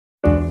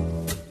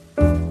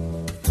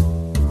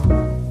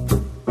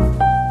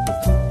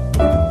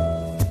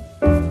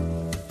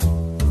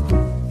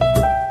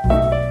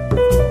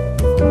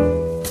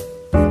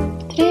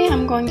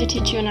going to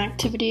teach you an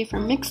activity for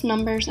mixed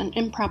numbers and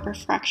improper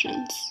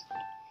fractions.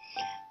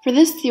 For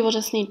this, you will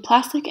just need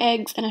plastic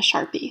eggs and a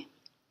Sharpie.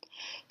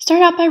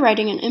 Start out by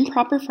writing an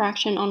improper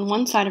fraction on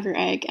one side of your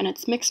egg and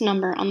its mixed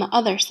number on the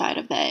other side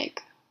of the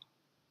egg.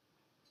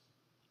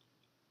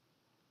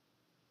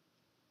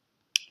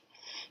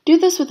 Do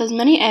this with as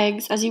many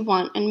eggs as you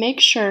want and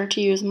make sure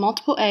to use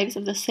multiple eggs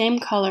of the same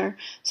color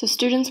so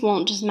students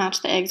won't just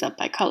match the eggs up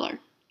by color.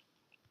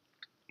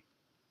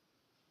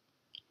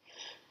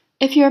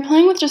 If you are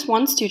playing with just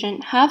one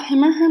student, have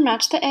him or her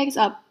match the eggs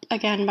up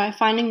again by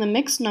finding the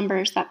mixed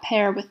numbers that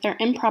pair with their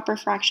improper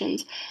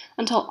fractions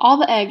until all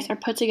the eggs are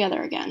put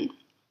together again.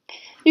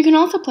 You can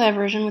also play a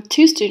version with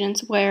two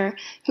students where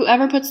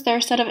whoever puts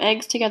their set of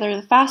eggs together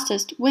the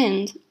fastest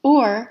wins,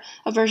 or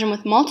a version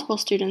with multiple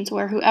students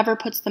where whoever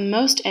puts the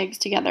most eggs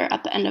together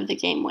at the end of the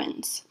game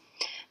wins.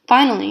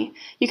 Finally,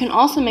 you can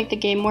also make the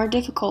game more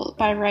difficult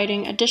by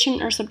writing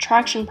addition or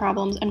subtraction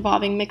problems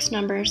involving mixed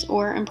numbers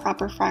or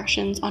improper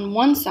fractions on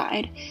one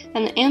side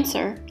and the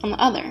answer on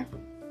the other.